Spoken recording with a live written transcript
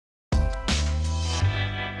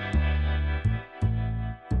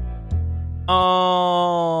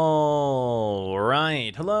All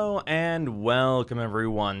right, hello and welcome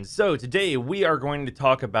everyone. So today we are going to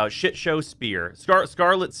talk about Shit Show Spear,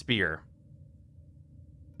 Scarlet Spear.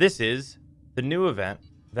 This is the new event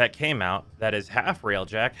that came out that is half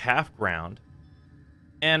Railjack, half ground.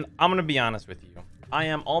 And I'm going to be honest with you. I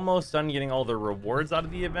am almost done getting all the rewards out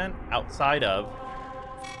of the event outside of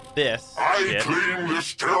this shit. Claim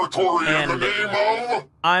this territory in the name of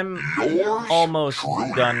I'm almost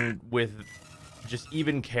done with just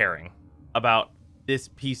even caring about this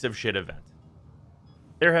piece of shit event.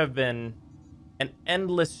 There have been an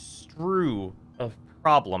endless strew of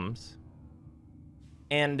problems,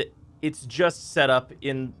 and it's just set up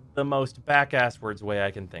in the most back-asswards way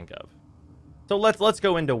I can think of. So let's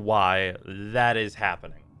go into why that is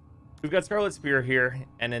happening. We've got Scarlet Spear here,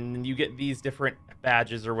 and then you get these different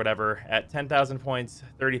badges or whatever at 10,000 points,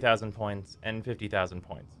 30,000 points, and 50,000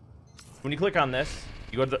 points. When you click on this,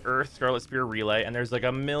 you go to the Earth Scarlet Spear Relay, and there's like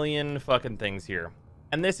a million fucking things here.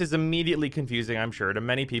 And this is immediately confusing, I'm sure, to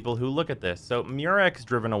many people who look at this. So Murex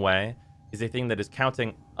Driven Away is a thing that is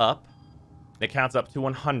counting up. It counts up to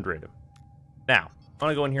 100. Now, I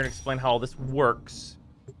want to go in here and explain how all this works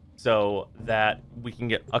so that we can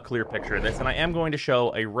get a clear picture of this. And I am going to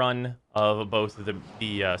show a run of both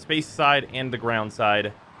the space side and the ground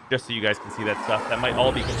side, just so you guys can see that stuff. That might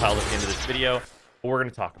all be compiled at the end of this video, but we're going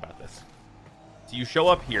to talk about this. So you show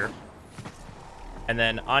up here, and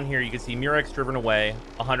then on here you can see Murex Driven Away,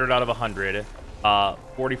 100 out of 100,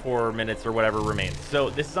 44 minutes or whatever remains. So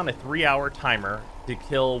this is on a 3-hour timer to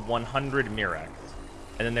kill 100 Murex.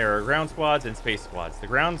 And then there are ground squads and space squads. The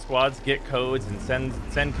ground squads get codes and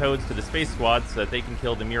send codes to the space squads so that they can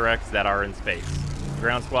kill the Murex that are in space. The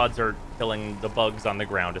ground squads are killing the bugs on the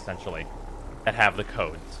ground, essentially, that have the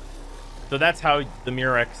codes. So that's how the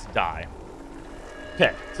Murex die.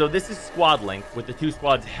 Okay, so this is Squad Link, with the two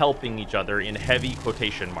squads helping each other in heavy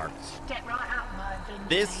quotation marks.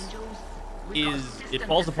 This is, it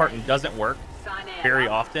falls apart and doesn't work very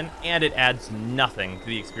often, and it adds nothing to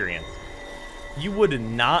the experience. You would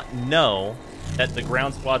not know that the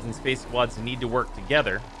ground squads and space squads need to work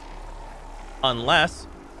together unless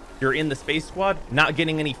you're in the space squad not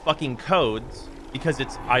getting any fucking codes because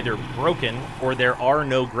it's either broken or there are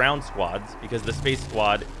no ground squads because the space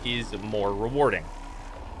squad is more rewarding.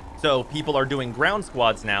 So people are doing ground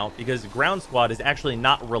squads now because ground squad is actually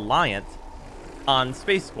not reliant on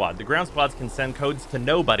space squad. The ground squads can send codes to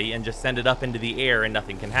nobody and just send it up into the air and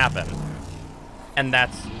nothing can happen. And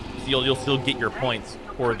that's, you'll still get your points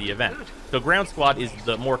for the event. So ground squad is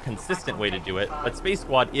the more consistent way to do it, but space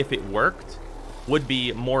squad, if it worked, would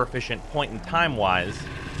be more efficient point and time wise.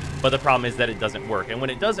 But the problem is that it doesn't work. And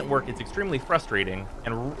when it doesn't work, it's extremely frustrating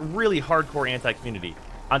and really hardcore anti-community.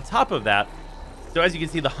 On top of that, so as you can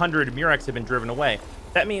see, the 100 Murex have been driven away.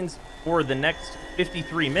 That means for the next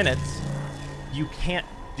 53 minutes, you can't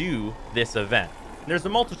do this event. And there's a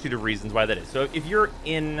multitude of reasons why that is. So if you're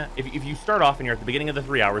in, if you start off and you're at the beginning of the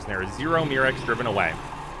 3 hours and there is 0 Murex driven away,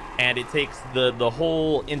 and it takes the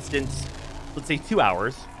whole instance, let's say 2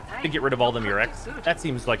 hours, to get rid of all the Murex, that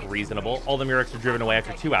seems like reasonable. All the Murex are driven away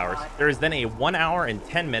after 2 hours. There is then a 1 hour and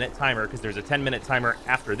 10-minute timer, because there's a 10-minute timer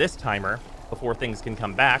after this timer before things can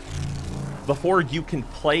come back, before you can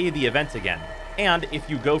play the event again. And if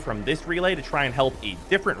you go from this relay to try and help a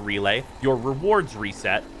different relay, your rewards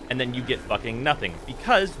reset, and then you get fucking nothing,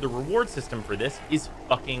 because the reward system for this is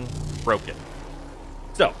fucking broken.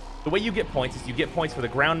 So the way you get points is you get points for the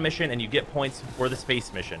ground mission and you get points for the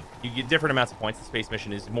space mission. You get different amounts of points. The space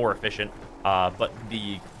mission is more efficient, but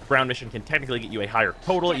the ground mission can technically get you a higher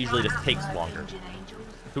total. It usually just takes longer.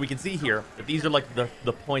 So we can see here that these are like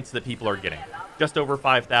the points that people are getting. Just over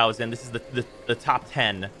 5,000. This is the top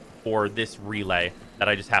 10 for this relay that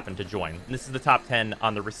I just happened to join. And this is the top 10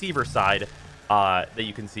 on the receiver side that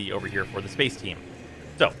you can see over here for the space team.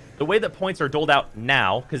 So the way that points are doled out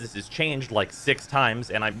now, because this has changed like 6 times,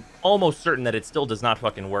 and I'm almost certain that it still does not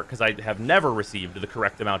fucking work because I have never received the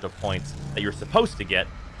correct amount of points that you're supposed to get.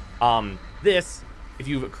 This, if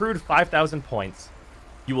you've accrued 5,000 points,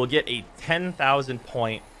 you will get a 10,000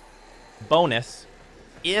 point bonus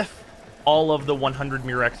if all of the 100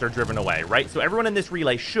 Murex are driven away, right? So everyone in this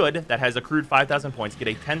relay that has accrued 5,000 points, get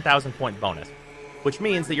a 10,000 point bonus, which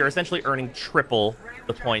means that you're essentially earning triple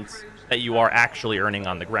the points that you are actually earning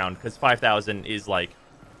on the ground, because 5,000 is like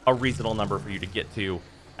a reasonable number for you to get to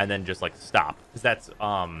and then just like stop, because that's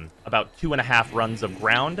about 2.5 runs of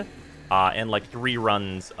ground and like 3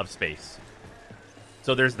 runs of space.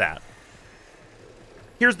 So there's that.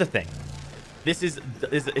 Here's the thing.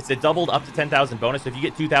 it's a doubled up to 10,000 bonus. So if you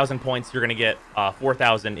get 2,000 points, you're going to get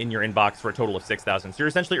 4,000 in your inbox for a total of 6,000. So you're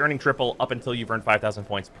essentially earning triple up until you've earned 5,000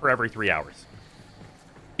 points per every 3 hours.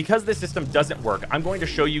 Because this system doesn't work, I'm going to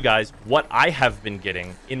show you guys what I have been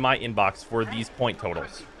getting in my inbox for these point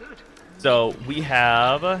totals. So we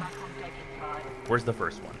have... Where's the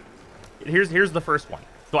first one? Here's the first one.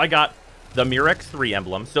 So I got the Murex 3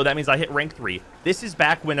 emblem, so that means I hit rank 3. This is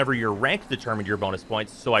back whenever your rank determined your bonus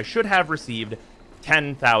points, so I should have received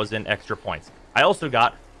 10,000 extra points. I also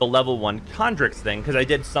got the level 1 Condrix thing, because I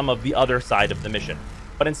did some of the other side of the mission.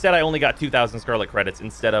 But instead, I only got 2,000 Scarlet credits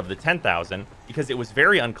instead of the 10,000, because it was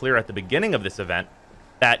very unclear at the beginning of this event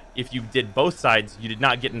that if you did both sides, you did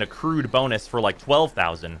not get an accrued bonus for like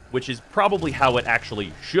 12,000, which is probably how it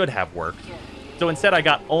actually should have worked. So instead, I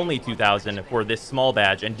got only 2,000 for this small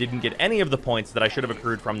badge and didn't get any of the points that I should have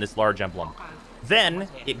accrued from this large emblem. Then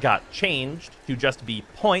it got changed to just be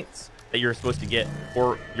points that you're supposed to get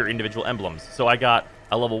for your individual emblems. So I got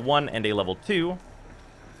a level 1 and a level 2,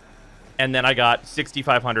 and then I got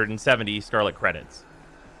 6,570 Scarlet credits.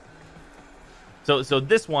 So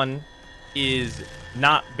this one is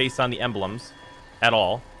not based on the emblems at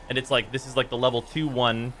all, and it's like, this is like the level 2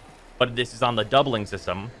 one, but this is on the doubling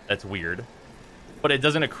system. That's weird. But it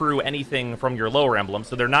doesn't accrue anything from your lower emblem,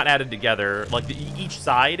 so they're not added together. Like, each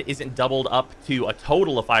side isn't doubled up to a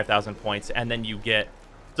total of 5,000 points, and then you get...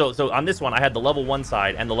 So on this one, I had the level 1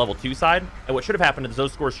 side and the level 2 side, and what should have happened is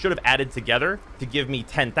those scores should have added together to give me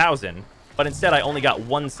 10,000, but instead I only got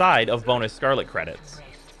one side of bonus Scarlet credits.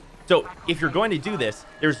 So if you're going to do this,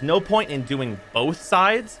 there's no point in doing both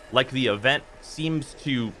sides, like the event seems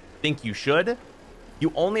to think you should.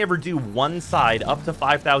 You only ever do one side up to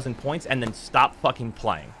 5,000 points and then stop fucking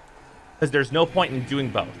playing, because there's no point in doing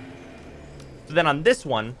both. So then on this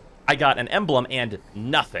one, I got an emblem and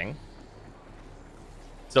nothing.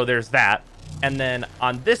 So there's that. And then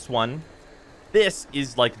on this one, this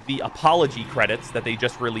is like the apology credits that they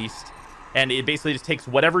just released. And it basically just takes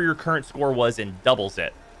whatever your current score was and doubles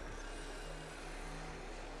it.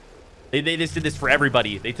 They just did this for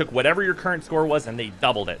everybody. They took whatever your current score was and they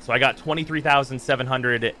doubled it. So I got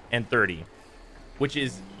 23,730, which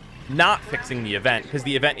is not fixing the event, because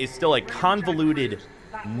the event is still a convoluted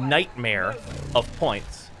nightmare of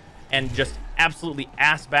points and just absolutely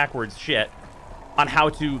ass backwards shit on how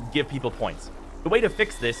to give people points. The way to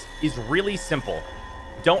fix this is really simple.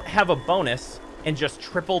 Don't have a bonus and just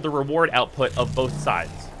triple the reward output of both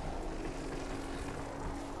sides.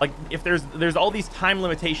 Like, if there's all these time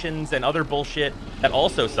limitations and other bullshit, that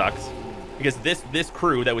also sucks, because this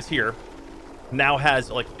crew that was here now has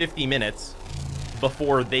like 50 minutes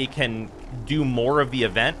before they can do more of the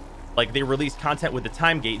event. Like, they release content with the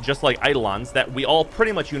time gate, just like Eidolons, that we all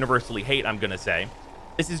pretty much universally hate, I'm gonna say.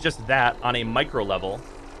 This is just that on a micro level.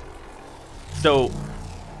 So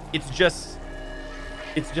it's just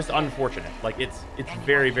unfortunate. Like, it's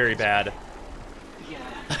very, very bad.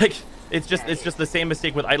 Like, it's just the same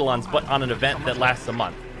mistake with Eidolons, but on an event that lasts a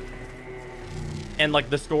month. And like,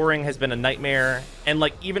 the storing has been a nightmare, and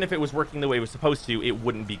like, even if it was working the way it was supposed to, it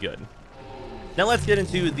wouldn't be good. Now let's get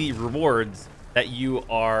into the rewards that you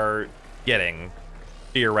are getting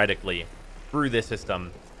theoretically through this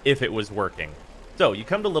system if it was working. So you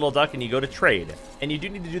come to Little Duck and you go to trade, and you do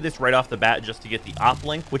need to do this right off the bat just to get the op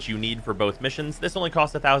link, which you need for both missions. This only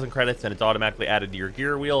costs 1,000 credits and it's automatically added to your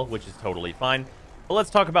gear wheel, which is totally fine. But let's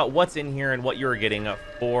talk about what's in here and what you're getting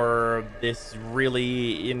for this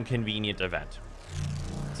really inconvenient event.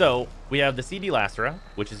 So we have the CD Lacera,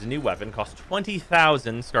 which is a new weapon, costs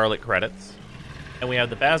 20,000 Scarlet credits. And we have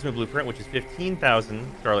the Basma Blueprint, which is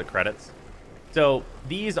 15,000 Scarlet credits. So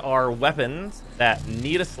these are weapons that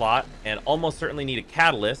need a slot and almost certainly need a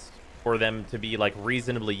catalyst for them to be like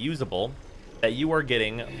reasonably usable, that you are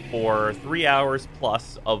getting for 3 hours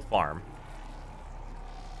plus of farm.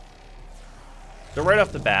 So right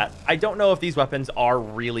off the bat, I don't know if these weapons are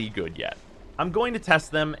really good yet. I'm going to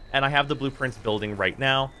test them, and I have the blueprints building right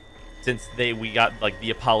now. Since we got like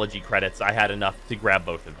the apology credits, I had enough to grab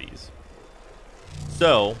both of these.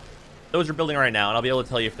 So those are building right now, and I'll be able to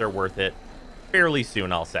tell you if they're worth it fairly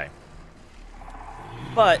soon, I'll say.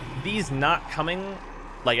 But these not coming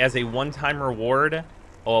like as a one-time reward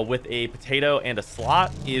with a potato and a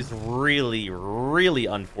slot is really, really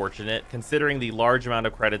unfortunate, considering the large amount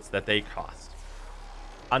of credits that they cost.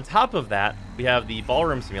 On top of that, we have the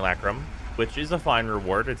Ballroom Simulacrum, which is a fine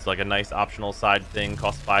reward. It's like a nice optional side thing,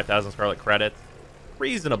 costs 5,000 Scarlet credits.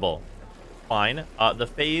 Reasonable. Fine. The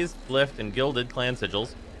Phased, Lift, and Gilded clan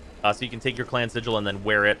sigils. So you can take your clan sigil and then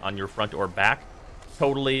wear it on your front or back.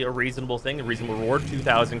 Totally a reasonable thing. A reasonable reward,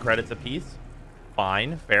 2,000 credits apiece.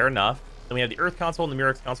 Fine. Fair enough. Then we have the Earth Console and the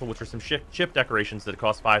Murex Console, which are some ship decorations that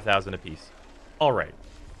cost 5,000 apiece. All right.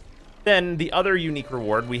 Then the other unique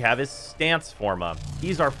reward we have is Stance Forma.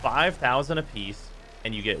 These are 5,000 apiece,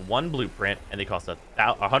 and you get 1 blueprint, and they cost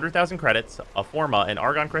 100,000 credits, a Forma, an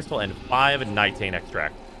Argon Crystal, and 5 Nitane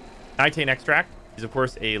Extract. Nitane Extract is, of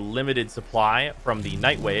course, a limited supply from the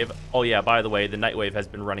Nightwave. Oh, yeah, by the way, the Nightwave has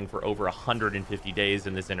been running for over 150 days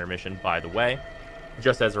in this intermission, by the way.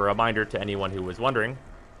 Just as a reminder to anyone who was wondering.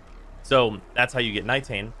 So that's how you get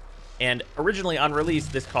Nitane. And originally on release,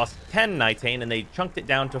 this cost 10 Nitane, and they chunked it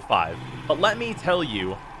down to 5. But let me tell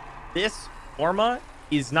you, this Forma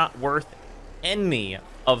is not worth any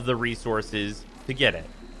of the resources to get it.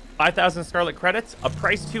 5,000 Scarlet credits, a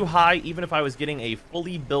price too high even if I was getting a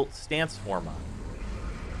fully built Stance Forma.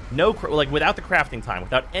 No, like without the crafting time,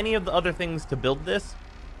 without any of the other things to build this,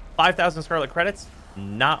 5,000 Scarlet credits,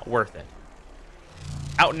 not worth it.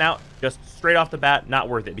 Out and out, just straight off the bat, not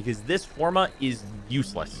worth it, because this Forma is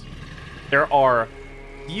useless. There are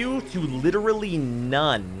few to literally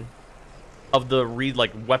none of the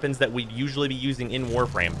weapons that we'd usually be using in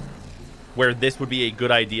Warframe where this would be a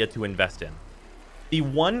good idea to invest in. The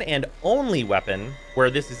one and only weapon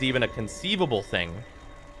where this is even a conceivable thing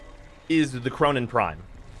is the Cronin Prime.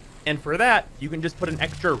 And for that, you can just put an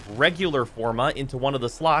extra regular Forma into one of the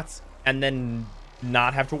slots and then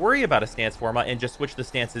not have to worry about a Stance Forma and just switch the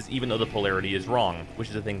stances even though the polarity is wrong,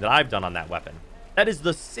 which is a thing that I've done on that weapon. That is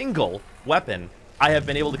the single weapon I have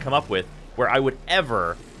been able to come up with where I would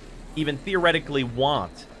ever even theoretically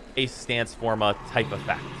want a Stance Forma type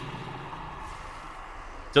effect.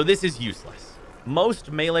 So this is useless.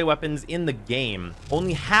 Most melee weapons in the game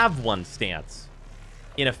only have one stance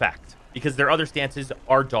in effect because their other stances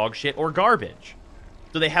are dog shit or garbage.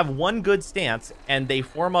 So they have one good stance and they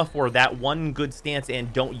Forma for that one good stance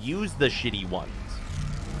and don't use the shitty ones.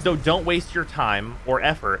 So don't waste your time or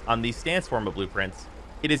effort on these Stance Forma blueprints.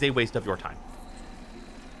 It is a waste of your time.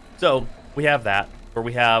 So we have that, where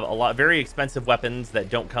we have a lot very expensive weapons that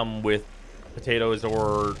don't come with potatoes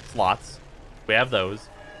or slots. We have those.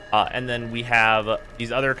 And then we have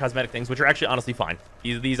these other cosmetic things, which are actually honestly fine.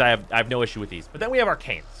 These I have no issue with these. But then we have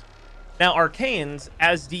arcanes. Now, arcanes,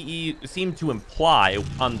 as DE seemed to imply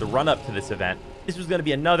on the run-up to this event, this was going to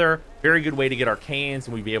be another very good way to get arcanes,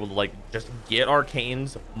 and we'd be able to, just get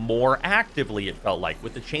arcanes more actively, it felt like.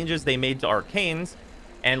 With the changes they made to arcanes,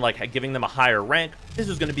 and, giving them a higher rank, this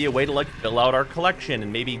was going to be a way to, fill out our collection,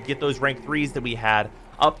 and maybe get those rank 3s that we had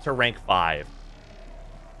up to rank 5.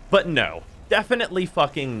 But no, definitely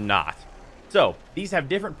fucking not. So, these have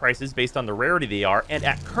different prices based on the rarity they are, and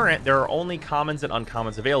at current, there are only commons and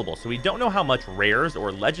uncommons available, so we don't know how much rares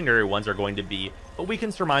or legendary ones are going to be, but we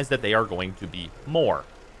can surmise that they are going to be more.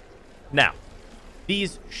 Now,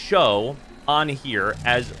 these show on here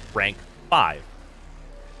as rank 5.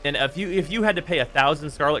 And if you had to pay 1,000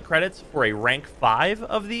 Scarlet credits for a rank 5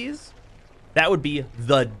 of these, that would be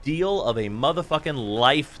the deal of a motherfucking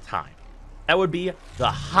lifetime. That would be the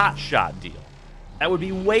hotshot deal. That would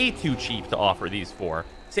be way too cheap to offer these for.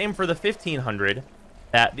 Same for the 1,500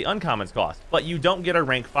 that the uncommons cost. But you don't get a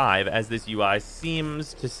rank 5, as this UI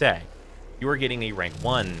seems to say. You are getting a rank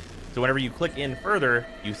 1. So whenever you click in further,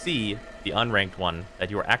 you see the unranked one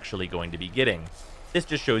that you are actually going to be getting. This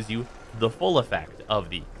just shows you the full effect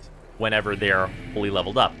of these whenever they're fully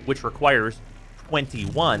leveled up, which requires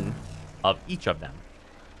 21 of each of them.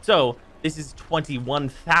 So this is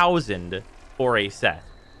 21,000 for a set,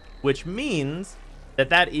 which means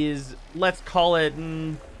that is, let's call it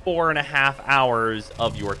 4.5 hours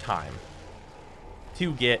of your time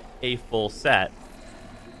to get a full set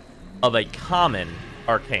of a common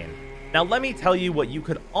arcane. Now, let me tell you what you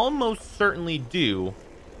could almost certainly do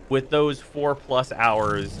with those 4+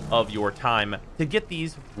 hours of your time to get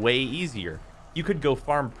these way easier. You could go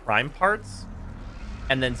farm prime parts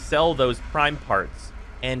and then sell those prime parts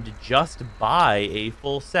and just buy a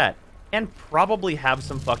full set and probably have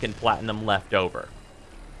some fucking platinum left over.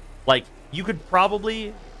 You could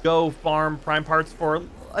probably go farm prime parts for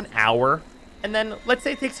an hour, and then let's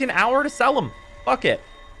say it takes you an hour to sell them. Fuck it.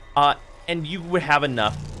 And you would have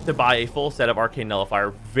enough to buy a full set of Arcane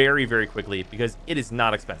Nullifier very, very quickly because it is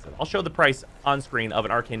not expensive. I'll show the price on screen of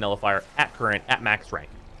an Arcane Nullifier at max rank.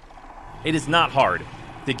 It is not hard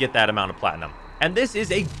to get that amount of platinum. And this is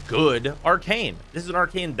a good arcane. This is an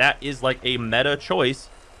arcane that is a meta choice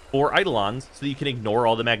for Eidolons, so you can ignore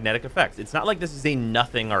all the magnetic effects. It's not like this is a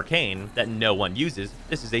nothing arcane that no one uses.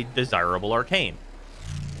 This is a desirable arcane.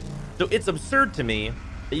 So it's absurd to me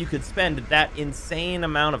that you could spend that insane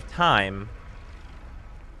amount of time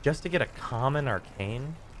just to get a common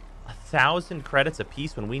arcane. 1,000 credits a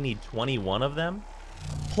piece when we need 21 of them.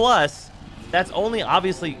 Plus, that's only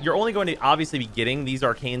obviously, you're only going to obviously be getting these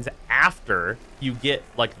arcanes after you get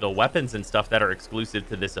like the weapons and stuff that are exclusive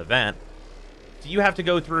to this event. So you have to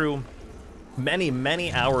go through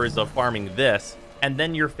many hours of farming this, and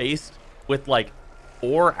then you're faced with like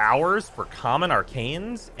 4 hours for common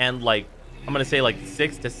arcanes and like, I'm gonna say like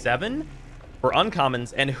 6 to 7 for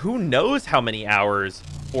uncommons, and who knows how many hours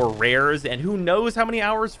for rares, and who knows how many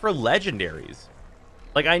hours for legendaries.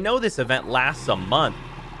 Like, I know this event lasts a month,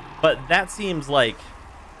 but that seems like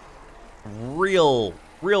real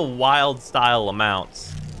wild style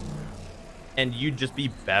amounts, and you'd just be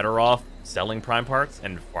better off selling prime parts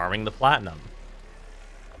and farming the platinum.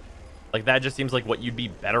 Like, that just seems like what you'd be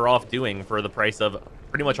better off doing for the price of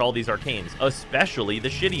pretty much all these arcanes, especially the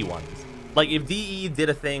shitty ones. Like, if DE did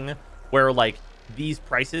a thing where like these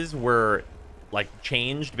prices were like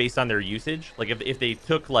changed based on their usage, like if they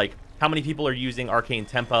took like how many people are using arcane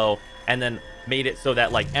tempo and then made it so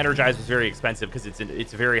that like energize was very expensive because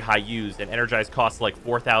it's very high used, and energize costs like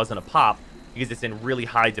 4,000 a pop because it's in really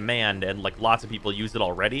high demand and like lots of people use it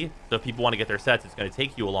already. So if people want to get their sets, it's going to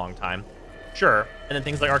take you a long time. Sure. And then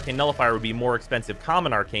things like Arcane Nullifier would be more expensive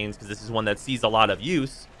common arcanes because this is one that sees a lot of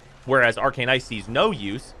use, whereas Arcane Ice sees no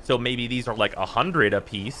use. So maybe these are like 100 a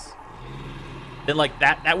piece. Then like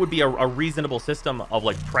that would be a reasonable system of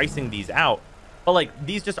like pricing these out. But like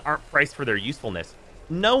these just aren't priced for their usefulness.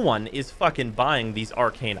 No one is fucking buying these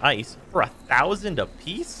Arcane Ice for 1,000 a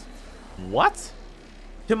piece. What?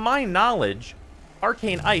 To my knowledge,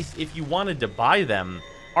 Arcane Ice, if you wanted to buy them,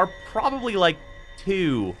 are probably like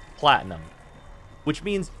 2 platinum, which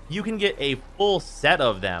means you can get a full set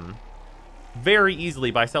of them very easily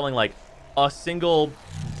by selling like a single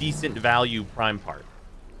decent value prime part.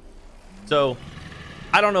 So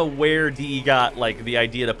I don't know where DE got like the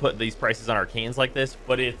idea to put these prices on arcanes like this,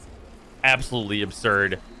 but it's absolutely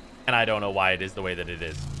absurd, and I don't know why it is the way that it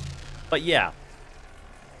is. But yeah,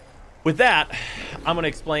 with that, I'm going to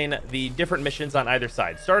explain the different missions on either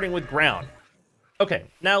side, starting with ground. Okay,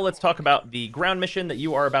 now let's talk about the ground mission that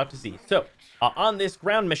you are about to see. So on this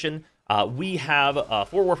ground mission, we have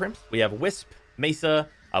 4 Warframes. We have Wisp, Mesa,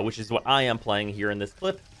 which is what I am playing here in this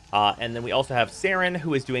clip. And then we also have Saren,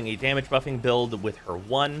 who is doing a damage buffing build with her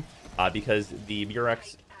 1, because the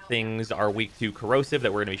Murex things are weak to corrosive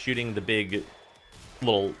that we're going to be shooting. The big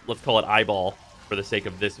little, let's call it eyeball for the sake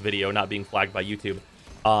of this video not being flagged by YouTube.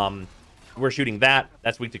 We're shooting that.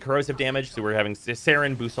 That's weak to corrosive damage, so we're having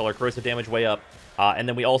Saren boost all our corrosive damage way up. And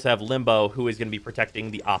then we also have Limbo, who is going to be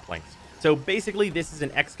protecting the op links. So basically, this is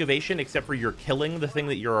an excavation, except for you're killing the thing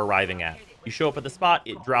that you're arriving at. You show up at the spot,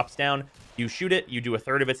 it drops down, you shoot it, you do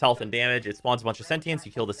 1/3 of its health and damage, it spawns a bunch of sentience,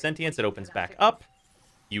 you kill the sentience, it opens back up,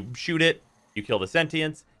 you shoot it, you kill the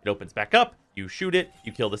sentience, it opens back up, you shoot it,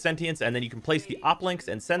 you kill the sentience, and then you can place the op links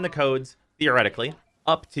and send the codes, theoretically,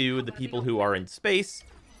 up to the people who are in space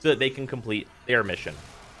so that they can complete their mission.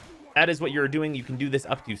 That is what you're doing. You can do this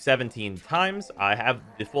up to 17 times. I have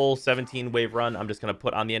the full 17 wave run. I'm just going to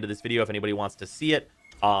put on the end of this video if anybody wants to see it.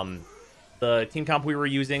 The team comp we were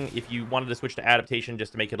using, if you wanted to switch to adaptation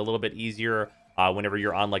just to make it a little bit easier whenever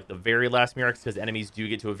you're on like the very last Murex, because enemies do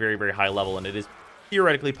get to a very high level and it is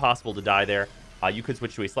theoretically possible to die there. You could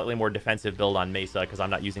switch to a slightly more defensive build on Mesa because I'm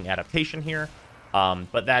not using adaptation here,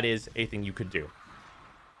 but that is a thing you could do.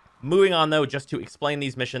 Moving on, though, just to explain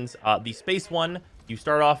these missions, the space one, you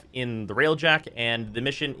start off in the Railjack, and the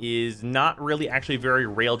mission is not really actually very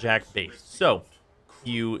Railjack based. So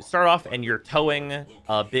you start off and you're towing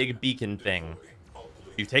a big beacon thing.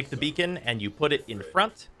 You take the beacon and you put it in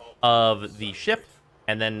front of the ship,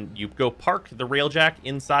 and then you go park the Railjack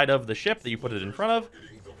inside of the ship that you put it in front of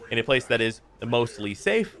in a place that is mostly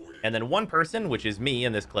safe. And then one person, which is me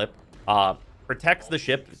in this clip, protects the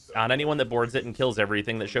ship on anyone that boards it and kills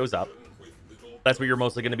everything that shows up. That's what you're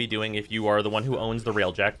mostly going to be doing if you are the one who owns the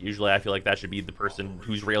Railjack. Usually I feel like that should be the person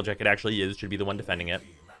whose Railjack it actually is, should be the one defending it.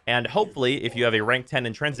 And hopefully, if you have a rank 10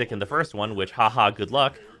 intrinsic in the first one, which haha, good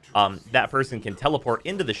luck, that person can teleport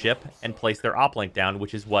into the ship and place their uplink down,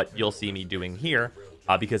 which is what you'll see me doing here,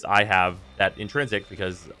 because I have that intrinsic,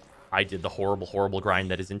 because I did the horrible grind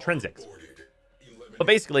that is intrinsics. But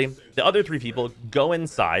basically, the other 3 people go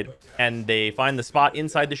inside, and they find the spot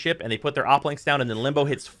inside the ship, and they put their oplinks down, and then Limbo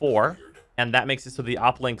hits 4, and that makes it so the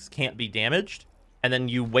oplinks can't be damaged, and then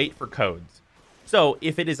you wait for codes. So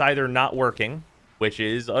if it is either not working, which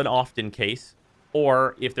is an often case,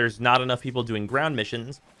 or if there's not enough people doing ground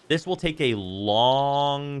missions, this will take a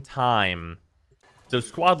long time. So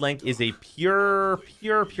squad link is a pure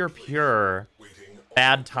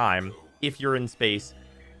bad time if you're in space,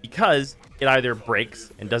 because it either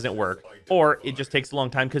breaks and doesn't work, or it just takes a long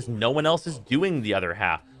time because no one else is doing the other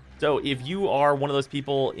half. So if you are one of those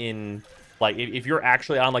people in Like, if you're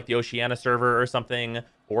actually on, like, the Oceania server or something,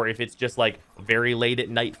 or if it's just, like, very late at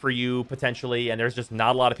night for you, potentially, and there's just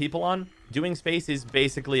not a lot of people on, doing space is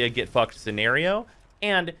basically a get-fucked scenario.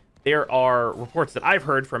 And there are reports that I've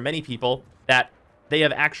heard from many people that they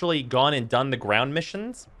have actually gone and done the ground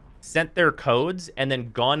missions, sent their codes, and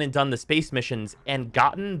then gone and done the space missions and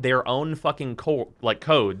gotten their own fucking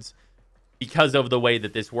codes because of the way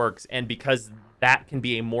that this works, and because that can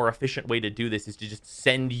be a more efficient way to do this is to just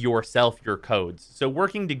send yourself your codes. So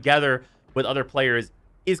working together with other players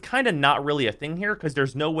is kind of not really a thing here, because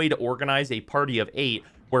there's no way to organize a party of 8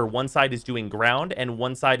 where one side is doing ground and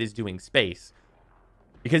one side is doing space.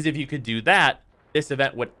 Because if you could do that, this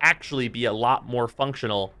event would actually be a lot more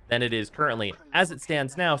functional than it is currently. As it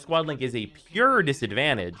stands now, Squad Link is a pure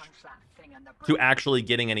disadvantage to actually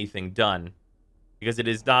getting anything done, because it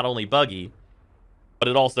is not only buggy, but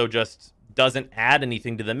it also just doesn't add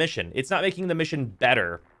anything to the mission. It's not making the mission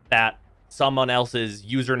better that someone else's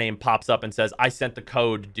username pops up and says, "I sent the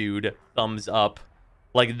code, dude, thumbs up."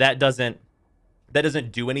 Like, that doesn't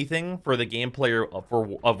do anything for the gameplay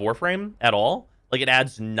of Warframe at all. Like, it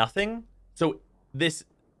adds nothing. So this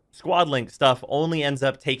Squad Link stuff only ends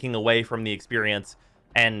up taking away from the experience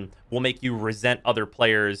and will make you resent other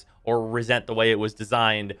players, or resent the way it was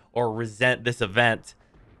designed, or resent this event.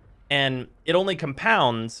 And it only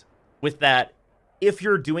compounds with that if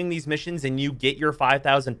you're doing these missions and you get your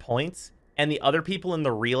 5,000 points and the other people in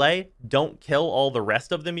the relay don't kill all the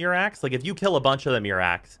rest of the Murax, like if you kill a bunch of the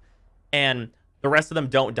Murax and the rest of them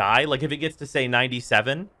don't die, like if it gets to say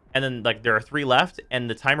 97 and then like there are 3 left and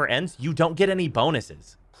the timer ends, you don't get any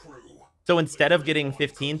bonuses. So instead of getting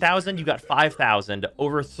 15,000, you got 5,000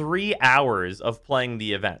 over 3 hours of playing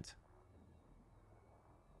the event.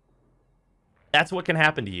 That's what can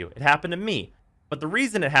happen to you. It happened to me. But the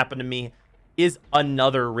reason it happened to me is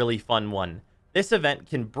another really fun one. This event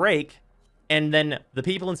can break, and then the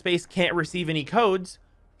people in space can't receive any codes,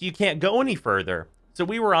 so you can't go any further. So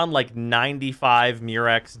we were on like 95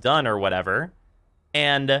 Murex done or whatever,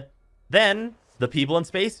 and then the people in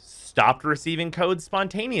space stopped receiving codes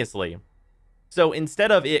spontaneously. So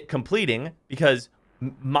instead of it completing, because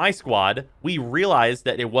my squad, we realized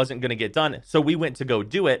that it wasn't going to get done, so we went to go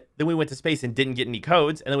do it. Then we went to space and didn't get any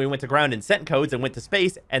codes, and then we went to ground and sent codes and went to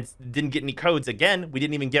space and didn't get any codes again. We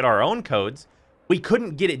didn't even get our own codes. We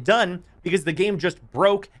couldn't get it done because the game just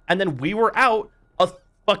broke, and then we were out a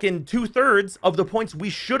fucking 2/3 of the points we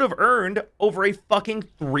should have earned over a fucking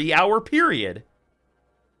 3-hour period.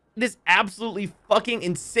 It is absolutely fucking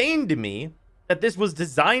insane to me that this was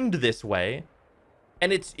designed this way.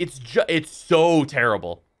 And it's so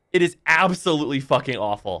terrible. It is absolutely fucking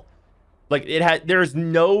awful. Like, there's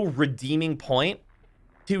no redeeming point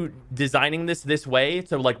to designing this way,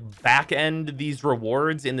 to like back end these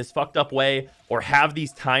rewards in this fucked up way, or have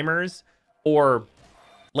these timers, or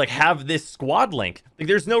like have this Squad Link. Like,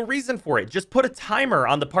 there's no reason for it. Just put a timer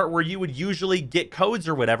on the part where you would usually get codes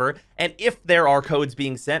or whatever, and if there are codes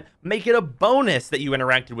being sent, make it a bonus that you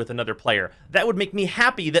interacted with another player. That would make me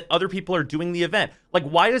happy that other people are doing the event. Like,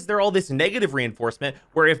 why is there all this negative reinforcement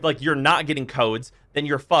where if like you're not getting codes, then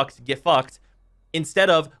you're fucked, get fucked, instead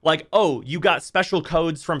of like, oh, you got special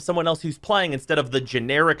codes from someone else who's playing instead of the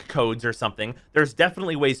generic codes or something. There's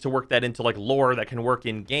definitely ways to work that into like lore that can work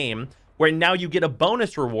in game, where now you get a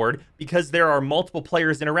bonus reward because there are multiple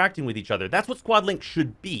players interacting with each other. That's what Squad Link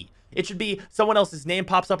should be. It should be someone else's name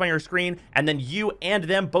pops up on your screen, and then you and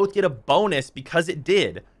them both get a bonus because it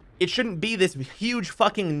did. It shouldn't be this huge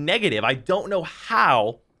fucking negative. I don't know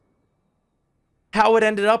how it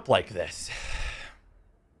ended up like this.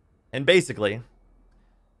 And basically,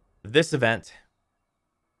 this event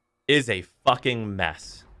is a fucking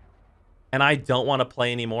mess. And I don't want to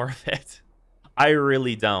play any more of it. I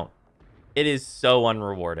really don't. It is so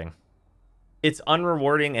unrewarding. It's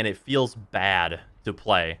unrewarding, and it feels bad to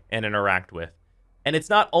play and interact with. And it's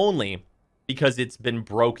not only because it's been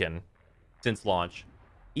broken since launch.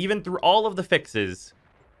 Even through all of the fixes,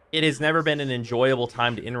 it has never been an enjoyable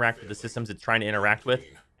time to interact with the systems it's trying to interact with.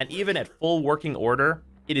 And even at full working order,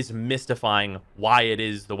 it is mystifying why it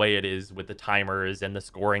is the way it is, with the timers and the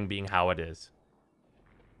scoring being how it is.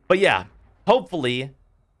 But yeah, hopefully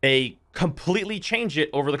they completely change it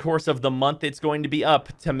over the course of the month it's going to be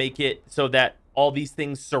up, to make it so that all these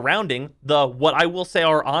things surrounding what I will say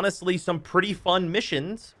are honestly some pretty fun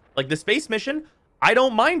missions, like the space mission, I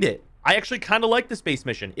don't mind it. I actually kind of like the space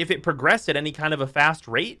mission. If it progressed at any kind of a fast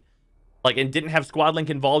rate, like, and didn't have Squad Link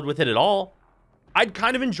involved with it at all, I'd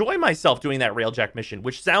kind of enjoy myself doing that Railjack mission,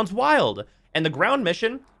 which sounds wild. And the ground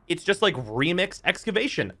mission, it's just like remixed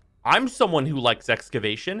excavation. I'm someone who likes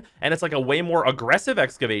excavation, and it's like a way more aggressive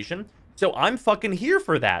excavation, so I'm fucking here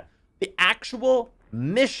for that. The actual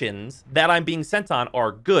missions that I'm being sent on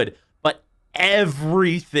are good, but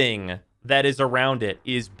everything that is around it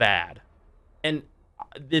is bad. And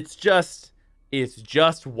it's just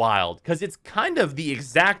wild, because it's kind of the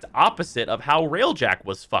exact opposite of how Railjack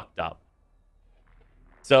was fucked up.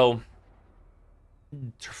 So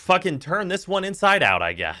fucking turn this one inside out,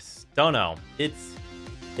 I guess. Don't know. It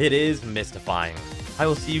is mystifying. I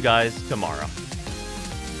will see you guys tomorrow.